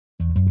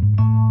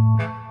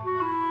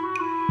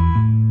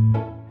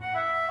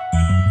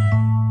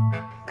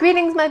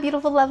Greetings, my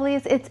beautiful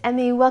lovelies, it's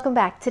Emmy. Welcome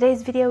back.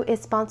 Today's video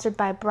is sponsored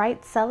by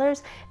Bright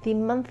Cellars, the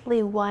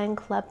monthly wine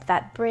club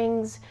that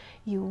brings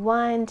you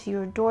wine to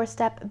your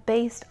doorstep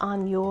based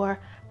on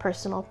your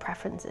personal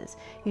preferences.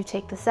 You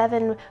take the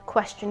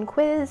 7-question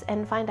quiz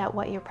and find out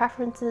what your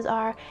preferences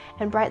are,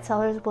 and Bright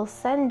Cellars will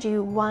send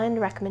you wine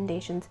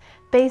recommendations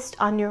based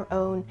on your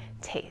own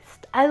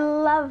taste. I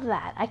love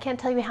that. I can't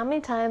tell you how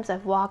many times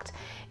I've walked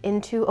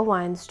into a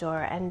wine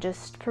store and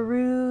just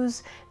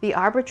peruse the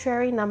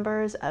arbitrary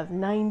numbers of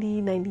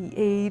 90,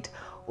 98,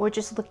 or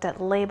just looked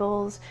at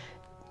labels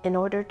in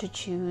order to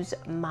choose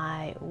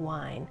my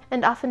wine.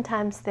 And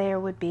oftentimes there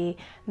would be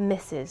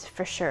misses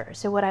for sure.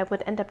 So what I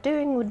would end up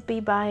doing would be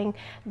buying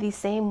the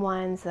same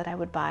wines that I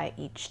would buy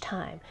each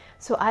time.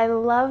 So I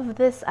love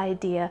this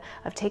idea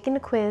of taking a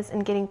quiz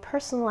and getting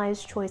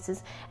personalized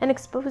choices and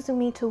exposing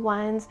me to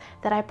wines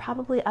that I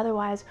probably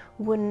otherwise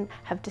wouldn't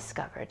have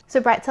discovered. So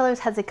Bright Cellars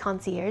has a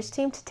concierge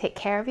team to take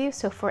care of you.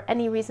 So for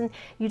any reason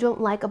you don't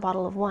like a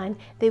bottle of wine,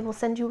 they will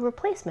send you a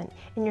replacement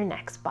in your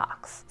next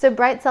box. So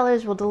Bright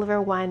Cellars will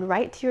deliver wine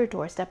right to your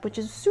doorstep, which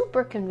is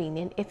super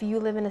convenient if you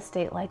live in a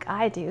state like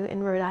I do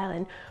in Rhode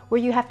Island,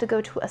 where you have to go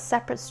to a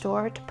separate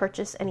store to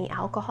purchase any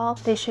alcohol.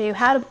 They show you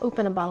how to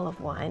open a bottle of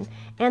wine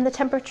and the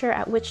temperature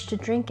at which to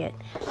drink it.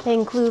 They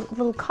include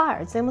little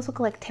cards, they almost look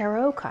like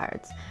tarot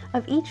cards,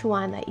 of each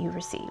wine that you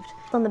received.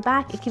 On the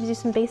back, it gives you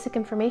some basic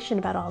information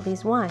about all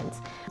these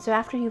wines. So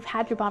after you've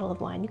had your bottle of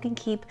wine, you can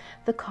keep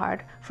the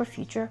card for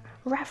future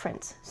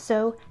reference.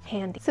 So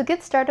handy. So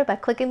get started by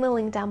clicking the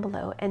link down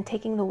below and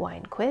taking the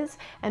wine quiz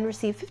and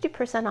receive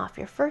 50% off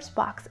your first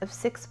box of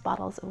 6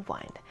 bottles of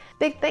wine.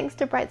 Big thanks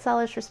to Bright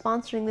Cellars for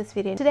sponsoring this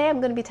video. Today I'm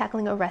going to be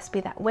tackling a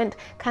recipe that went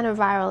kind of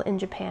viral in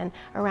Japan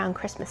around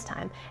Christmas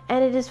time,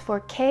 and it is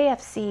for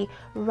KFC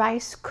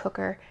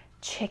Ricecooker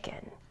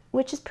Chicken,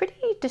 which is pretty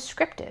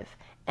descriptive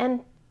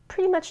and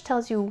pretty much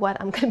tells you what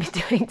I'm going to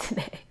be doing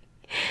today.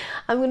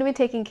 I'm going to be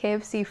taking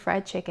KFC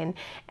fried chicken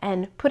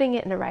and putting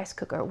it in a rice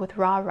cooker with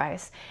raw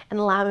rice and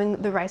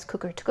allowing the rice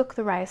cooker to cook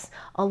the rice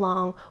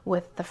along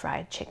with the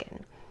fried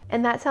chicken.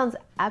 And that sounds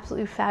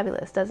absolutely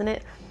fabulous, doesn't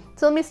it?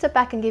 So let me step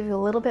back and give you a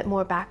little bit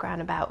more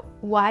background about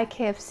why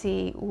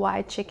KFC,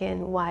 why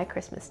chicken, why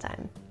Christmas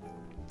time.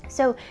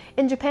 So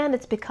in Japan,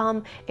 it's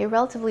become a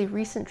relatively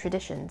recent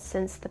tradition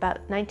since about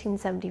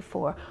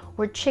 1974,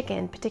 where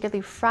chicken,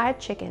 particularly fried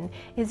chicken,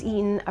 is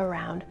eaten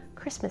around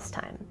Christmas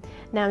time.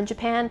 Now in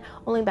Japan,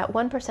 only about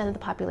 1% of the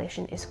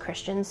population is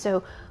Christian,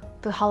 so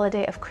the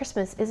holiday of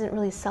Christmas isn't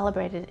really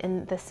celebrated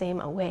in the same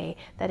way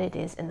that it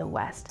is in the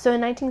West. So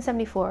in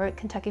 1974,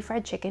 Kentucky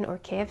Fried Chicken, or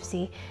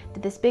KFC,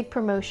 did this big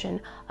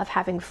promotion of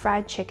having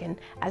fried chicken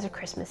as a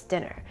Christmas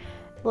dinner.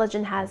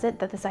 Legend has it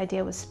that this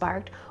idea was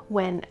sparked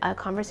when a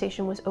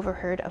conversation was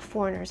overheard of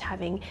foreigners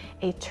having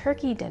a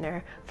turkey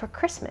dinner for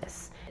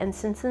Christmas. And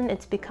since then,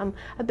 it's become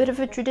a bit of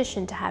a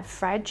tradition to have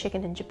fried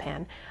chicken in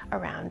Japan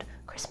around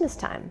Christmas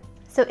time.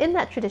 So in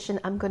that tradition,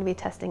 I'm going to be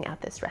testing out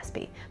this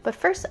recipe. But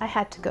first, I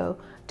had to go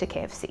to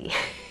KFC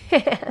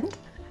and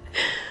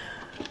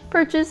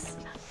purchase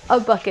a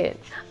bucket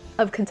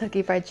of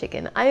Kentucky Fried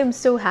Chicken. I am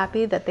so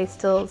happy that they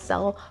still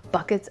sell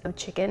buckets of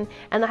chicken,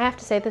 and I have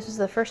to say this was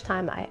the first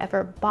time I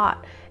ever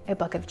bought a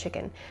bucket of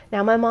chicken.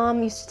 Now my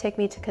mom used to take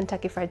me to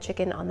Kentucky Fried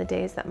Chicken on the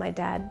days that my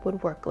dad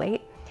would work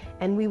late,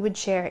 and we would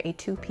share a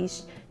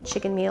 2-piece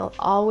chicken meal,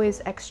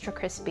 always extra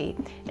crispy,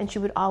 and she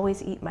would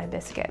always eat my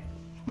biscuit.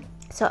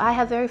 So I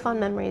have very fond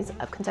memories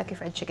of Kentucky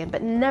Fried Chicken,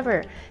 but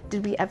never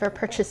did we ever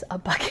purchase a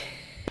bucket.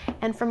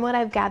 And from what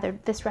I've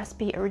gathered, this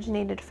recipe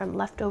originated from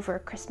leftover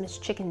Christmas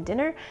chicken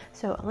dinner.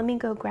 So let me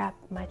go grab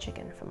my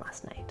chicken from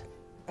last night.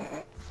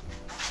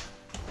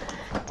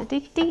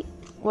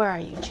 Where are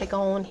you,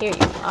 chicken? Here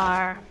you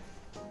are.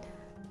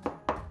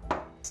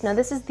 So now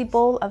this is the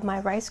bowl of my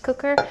rice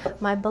cooker,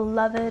 my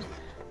beloved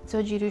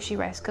Sojirushi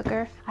rice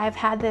cooker. I've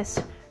had this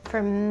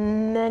for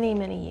many,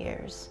 many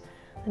years.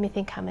 Let me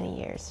think how many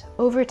years.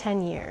 Over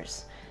 10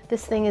 years.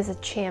 This thing is a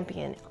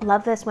champion.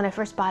 Love this. When I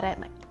first bought it,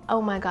 I'm like,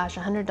 oh my gosh,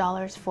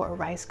 $100 for a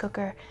rice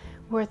cooker,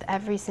 worth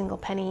every single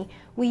penny.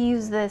 We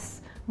use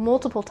this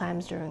multiple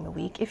times during the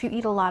week. If you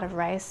eat a lot of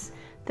rice,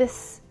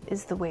 this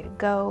is the way to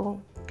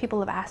go. People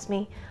have asked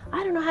me,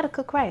 I don't know how to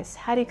cook rice.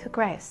 How do you cook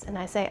rice? And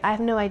I say, I have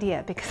no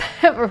idea because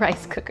I have a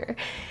rice cooker.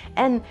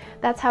 And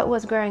that's how it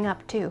was growing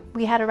up too.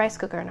 We had a rice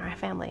cooker in our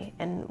family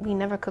and we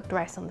never cooked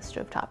rice on the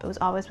stovetop. It was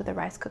always with a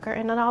rice cooker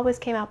and it always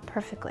came out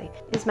perfectly.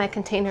 Is my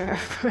container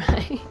of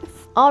rice.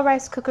 All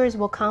rice cookers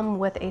will come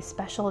with a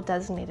special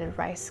designated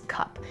rice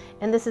cup.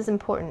 And this is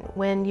important.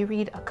 When you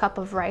read a cup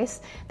of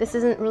rice, this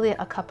isn't really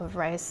a cup of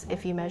rice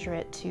if you measure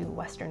it to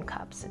Western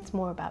cups. It's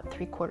more about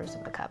 3/4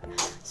 of the cup.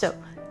 So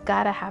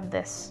gotta have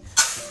this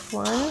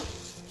 1,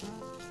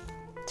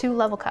 2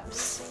 level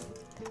cups.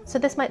 So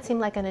this might seem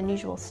like an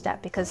unusual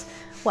step because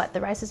what, the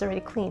rice is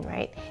already clean,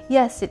 right?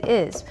 Yes, it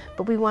is,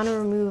 but we want to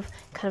remove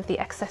kind of the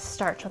excess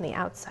starch on the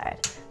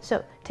outside.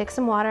 So take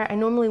some water. I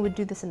normally would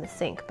do this in the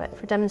sink, but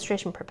for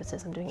demonstration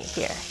purposes, I'm doing it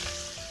here.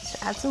 So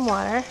add some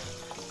water,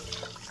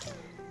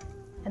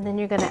 and then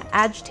you're going to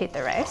agitate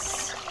the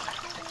rice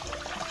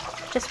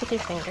just with your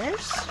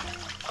fingers.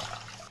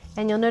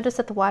 And you'll notice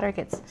that the water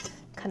gets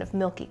kind of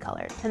milky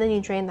colored. And then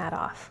you drain that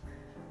off,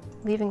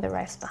 leaving the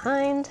rice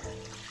behind.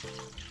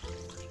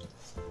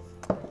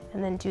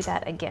 And then do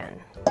that again.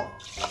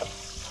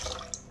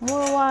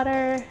 More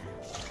water,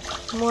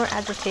 more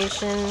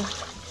agitation.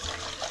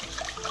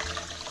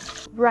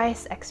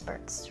 Rice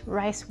experts,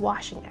 rice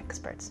washing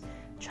experts,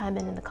 chime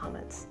in the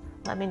comments.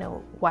 Let me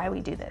know why we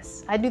do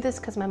this. I do this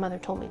because my mother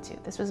told me to.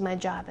 This was my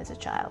job as a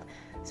child,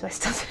 so I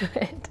still do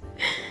it.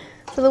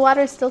 So the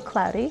water is still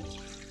cloudy,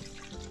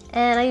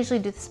 and I usually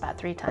do this about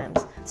 3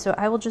 times. So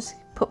I will just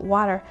put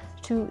water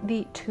to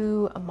the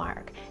 2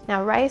 mark.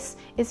 Now rice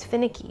is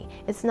finicky.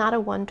 It's not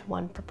a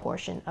 1-to-1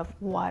 proportion of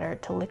water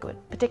to liquid,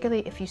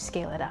 particularly if you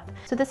scale it up.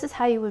 So this is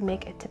how you would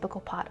make a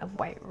typical pot of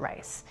white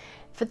rice.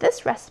 For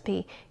this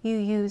recipe, you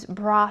use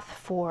broth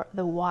for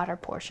the water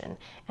portion,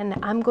 and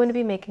I'm going to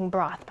be making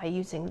broth by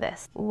using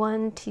this.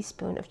 1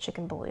 teaspoon of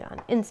chicken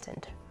bouillon,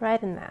 instant,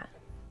 right in that.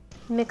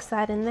 Mix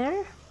that in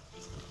there.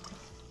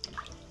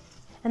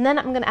 And then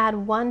I'm gonna add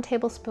 1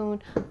 tablespoon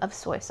of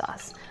soy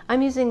sauce.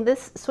 I'm using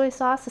this soy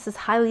sauce. This is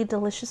highly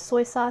delicious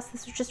soy sauce.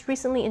 This was just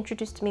recently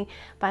introduced to me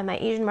by my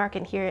Asian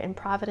market here in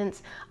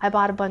Providence. I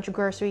bought a bunch of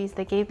groceries.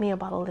 They gave me a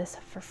bottle of this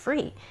for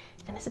free.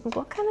 And I said,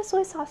 what kind of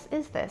soy sauce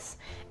is this?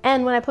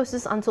 And when I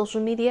posted this on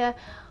social media,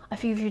 a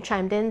few of you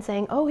chimed in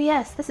saying, oh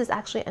yes, this is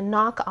actually a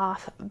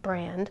knockoff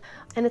brand,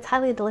 and it's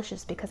highly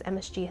delicious because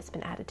MSG has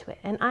been added to it.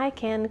 And I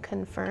can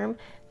confirm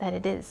that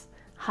it is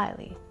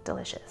highly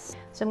delicious.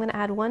 So I'm gonna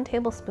add 1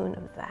 tablespoon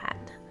of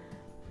that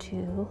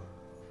to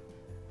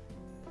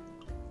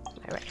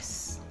my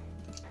rice.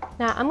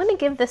 Now I'm gonna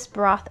give this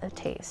broth a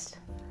taste.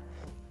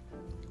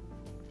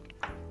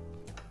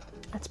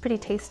 That's pretty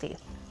tasty.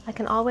 I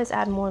can always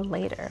add more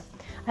later.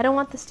 I don't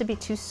want this to be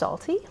too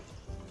salty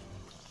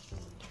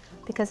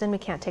because then we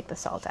can't take the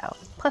salt out.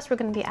 Plus we're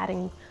gonna be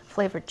adding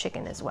flavored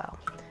chicken as well.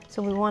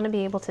 So we wanna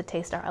be able to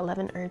taste our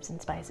 11 herbs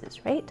and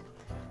spices, right?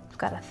 We've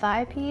got a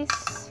thigh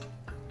piece,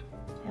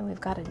 and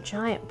we've got a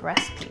giant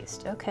breast piece.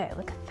 Okay,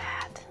 look at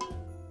that.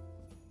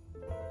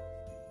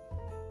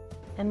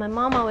 And my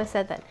mom always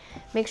said that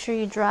make sure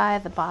you dry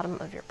the bottom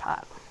of your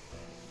pot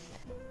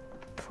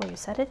before you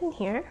set it in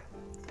here.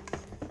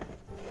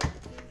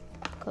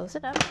 Close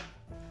it up,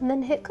 and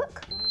then hit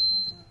cook.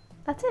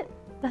 That's it,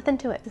 nothing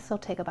to it. This will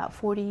take about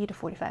 40 to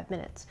 45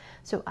 minutes.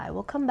 So I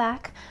will come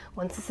back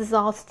once this is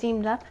all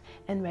steamed up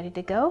and ready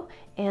to go,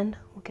 and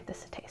we'll give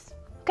this a taste.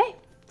 Okay,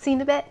 see you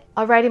in a bit.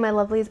 Alrighty, my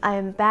lovelies, I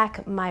am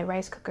back. My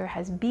rice cooker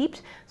has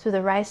beeped, so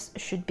the rice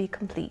should be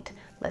complete.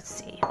 Let's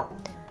see.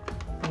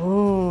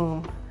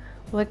 Boom,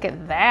 look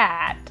at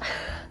that.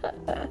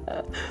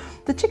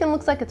 The chicken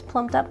looks like it's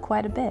plumped up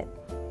quite a bit.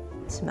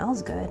 It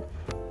smells good.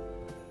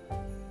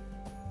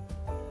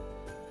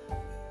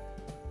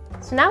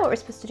 So now what we're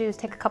supposed to do is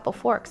take a couple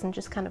forks and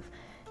just kind of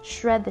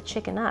shred the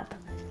chicken up.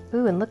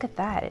 Ooh, and look at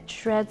that. It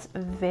shreds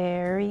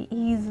very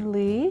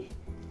easily.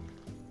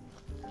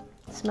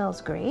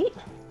 Smells great.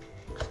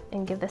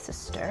 And give this a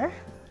stir.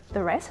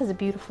 The rice has a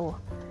beautiful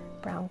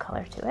brown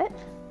color to it.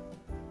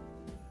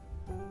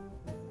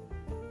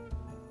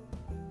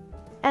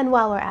 And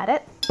while we're at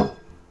it,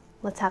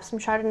 let's have some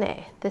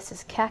Chardonnay. This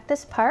is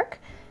Cactus Park,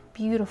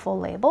 beautiful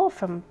label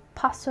from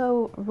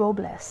Paso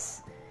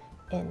Robles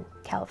in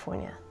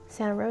California.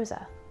 Santa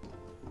Rosa.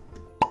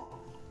 Oh,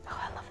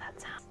 I love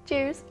that sound.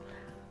 Cheers.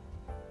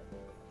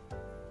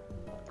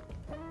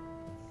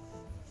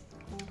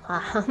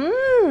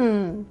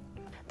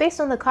 Based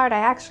on the card, I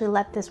actually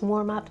let this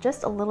warm up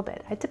just a little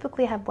bit. I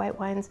typically have white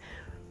wines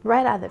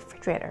right out of the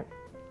refrigerator,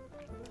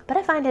 but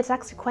I find it's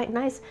actually quite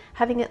nice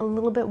having it a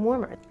little bit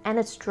warmer. And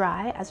it's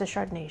dry, as a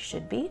Chardonnay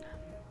should be,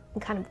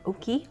 and kind of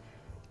oaky,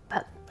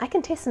 but I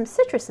can taste some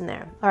citrus in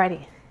there.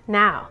 Alrighty,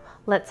 now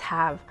let's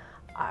have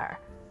our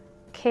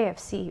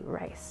KFC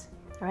rice.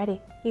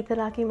 Alrighty,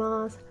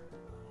 itadakimasu.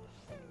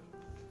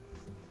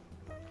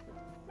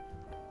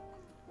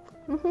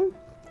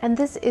 And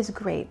this is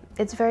great.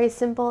 It's very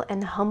simple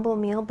and humble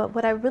meal, but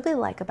what I really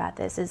like about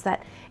this is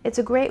that it's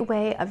a great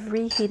way of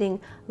reheating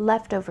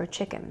leftover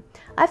chicken.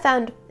 I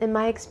found in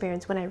my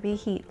experience when I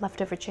reheat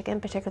leftover chicken,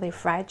 particularly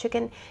fried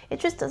chicken, it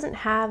just doesn't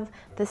have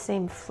the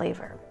same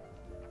flavor.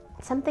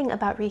 Something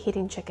about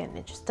reheating chicken,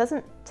 it just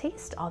doesn't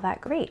taste all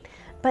that great.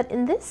 But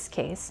in this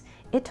case,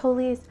 it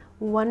totally is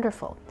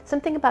wonderful.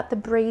 Something about the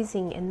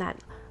braising in that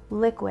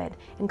liquid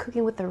and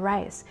cooking with the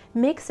rice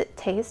makes it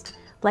taste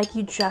like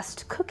you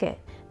just cook it,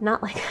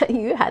 not like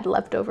you had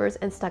leftovers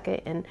and stuck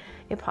it in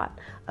a pot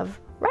of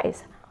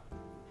rice,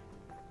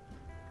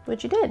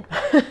 which you did.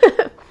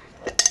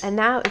 And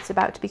now it's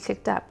about to be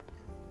cooked up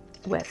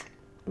with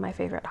my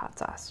favorite hot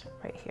sauce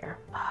right here.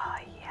 Oh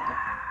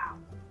yeah.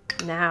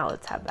 Now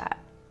let's have that.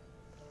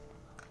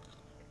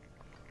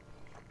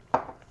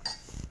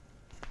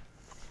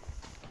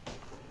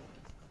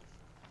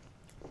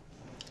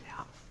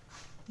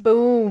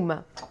 Boom.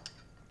 A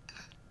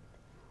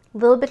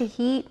little bit of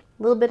heat,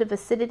 a little bit of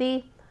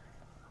acidity.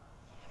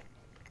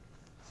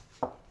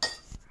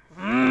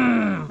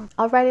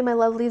 Alrighty, my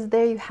lovelies,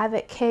 there you have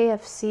it.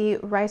 KFC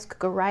rice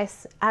cooker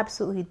rice.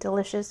 Absolutely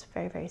delicious.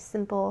 Very, very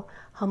simple,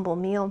 humble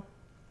meal.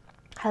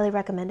 Highly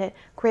recommend it.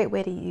 Great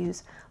way to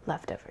use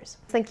leftovers.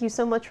 Thank you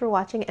so much for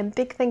watching, and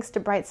big thanks to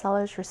Bright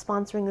Cellars for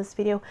sponsoring this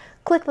video.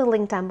 Click the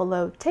link down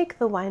below, take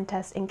the wine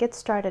test, and get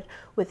started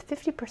with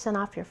 50%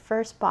 off your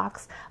first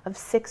box of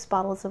 6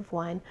 bottles of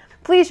wine.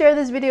 Please share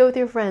this video with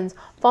your friends.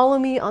 Follow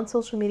me on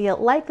social media,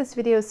 like this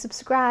video,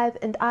 subscribe,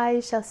 and I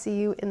shall see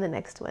you in the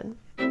next one.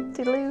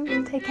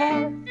 Toodaloo, take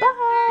care,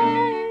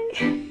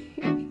 bye!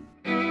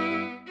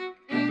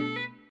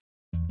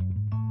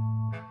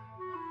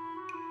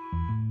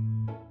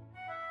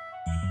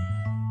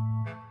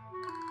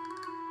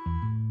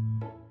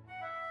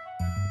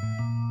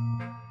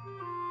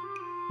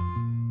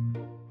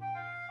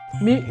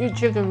 Meat, eat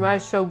chicken,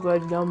 rice, so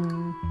good,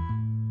 yum.